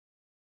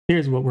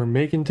Here's what we're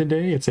making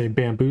today. It's a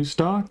bamboo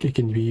stock. It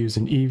can be used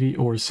in Eevee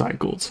or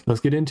cycles. Let's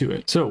get into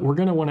it. So we're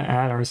going to want to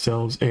add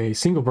ourselves a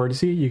single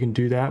vertex. You can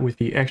do that with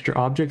the extra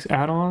objects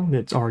add-on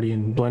that's already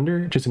in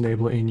Blender. Just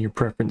enable it in your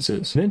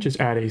preferences. Then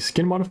just add a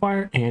skin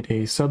modifier and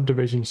a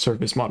subdivision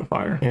surface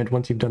modifier. And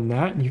once you've done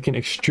that, you can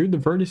extrude the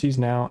vertices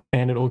now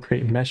and it'll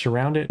create mesh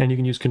around it. And you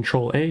can use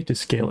Control A to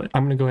scale it.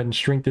 I'm going to go ahead and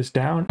shrink this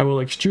down. I will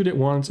extrude it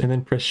once and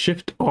then press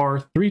Shift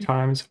R 3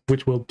 times,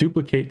 which will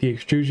duplicate the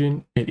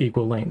extrusion at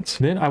equal lengths.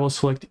 Then I will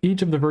select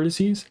each of the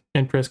vertices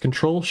and press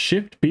Control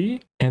Shift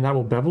B, and that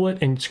will bevel it,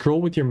 and scroll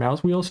with your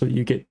mouse wheel so that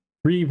you get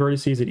 3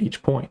 vertices at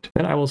each point.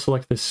 Then I will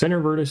select the center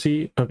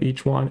vertice of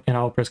each one and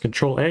I'll press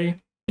Control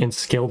A and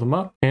scale them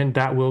up, and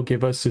that will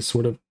give us this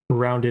sort of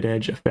rounded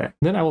edge effect.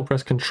 Then I will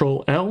press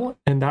Control L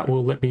and that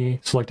will let me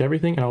select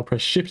everything, and I'll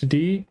press Shift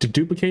D to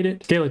duplicate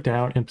it, scale it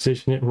down, and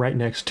position it right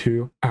next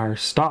to our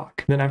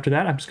stock. Then after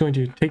that, I'm just going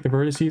to take the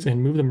vertices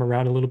and move them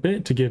around a little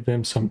bit to give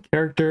them some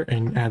character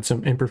and add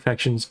some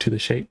imperfections to the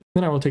shape.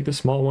 Then I will take the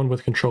small one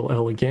with Control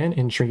L again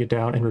and shrink it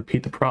down and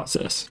repeat the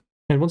process.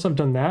 And once I've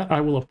done that,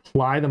 I will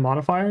apply the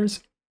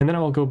modifiers, and then I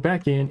will go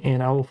back in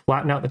and I will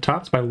flatten out the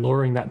tops by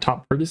lowering that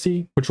top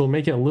vertice, which will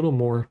make it a little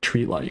more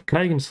tree-like. Now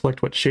you can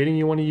select what shading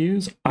you want to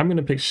use. I'm going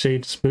to pick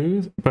Shade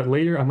Smooth, but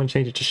later I'm going to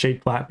change it to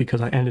Shade Flat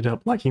because I ended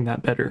up liking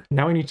that better.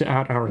 Now we need to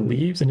add our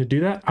leaves, and to do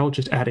that, I will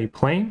just add a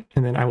plane,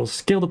 and then I will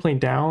scale the plane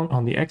down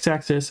on the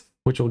x-axis,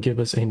 which will give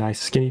us a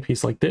nice skinny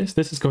piece like this.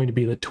 This is going to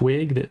be the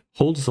twig that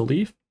holds the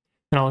leaf,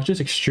 and I'll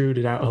just extrude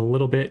it out a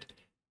little bit,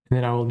 and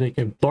then I will make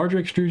a larger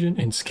extrusion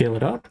and scale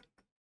it up,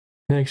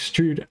 then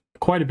extrude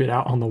quite a bit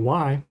out on the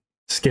Y,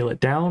 scale it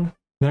down.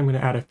 Then I'm going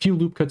to add a few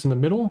loop cuts in the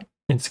middle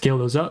and scale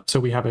those up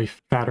so we have a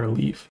fatter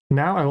leaf.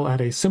 Now I will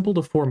add a simple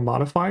deform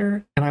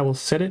modifier and I will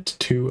set it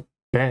to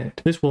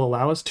bend. This will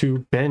allow us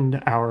to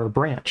bend our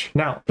branch.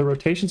 Now the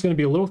rotation is going to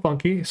be a little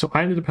funky, so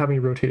I ended up having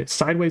to rotate it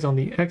sideways on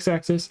the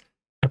x-axis,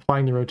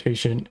 applying the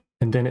rotation,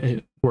 and then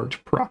it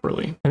worked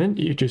properly. And then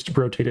you just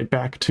rotate it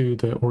back to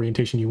the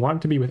orientation you want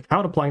it to be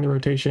without applying the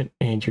rotation,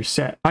 and you're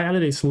set. I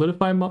added a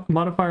solidify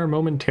modifier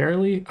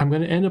momentarily. I'm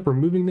going to end up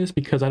removing this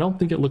because I don't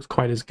think it looks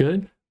quite as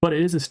good, but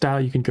it is a style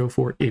you can go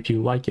for if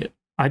you like it.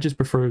 I just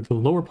prefer the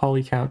lower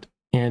poly count,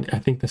 and I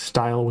think the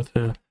style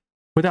without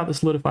the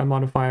solidify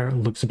modifier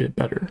looks a bit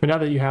better. But now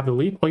that you have the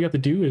leaf, all you have to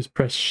do is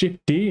press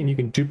Shift D and you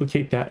can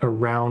duplicate that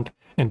around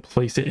and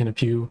place it in a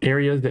few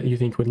areas that you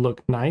think would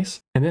look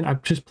nice. And then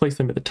I've just placed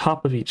them at the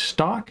top of each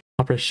stock.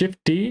 I'll press Shift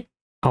D,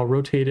 I'll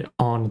rotate it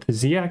on the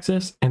Z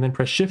axis, and then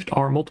press Shift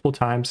R multiple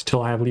times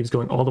till I have leaves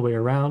going all the way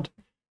around.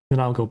 Then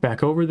I'll go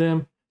back over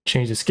them,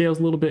 change the scales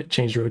a little bit,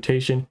 change the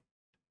rotation,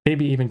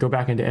 maybe even go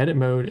back into edit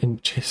mode and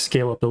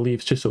scale up the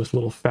leaves just so it's a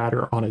little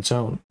fatter on its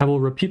own. I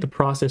will repeat the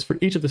process for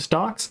each of the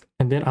stocks,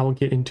 and then I will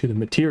get into the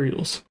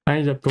materials. I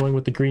ended up going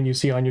with the green you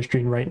see on your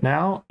screen right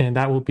now, and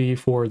that will be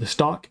for the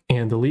stock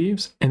and the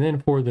leaves. And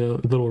then for the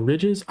little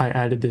ridges, I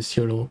added this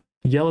little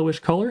yellowish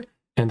color,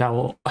 and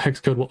that hex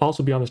code will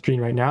also be on the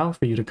screen right now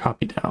for you to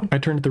copy down. I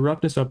turned the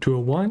roughness up to a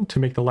 1 to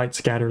make the light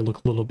scatter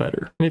look a little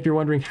better. And if you're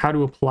wondering how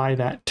to apply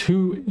that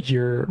to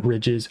your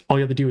ridges, all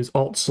you have to do is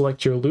Alt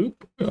select your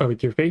loop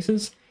with your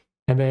faces,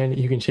 and then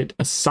you can hit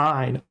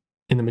Assign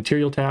in the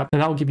material tab,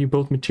 and that will give you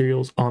both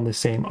materials on the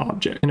same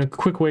object. And a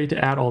quick way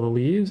to add all the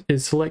leaves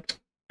is select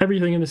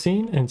everything in the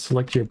scene and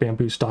select your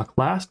bamboo stock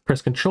last,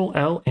 press Control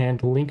L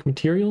and link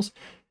materials,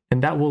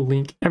 and that will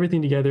link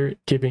everything together,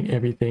 giving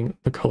everything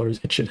the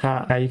colors it should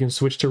have. Now you can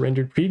switch to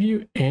rendered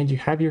preview and you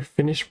have your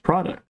finished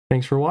product.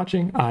 Thanks for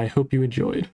watching. I hope you enjoyed.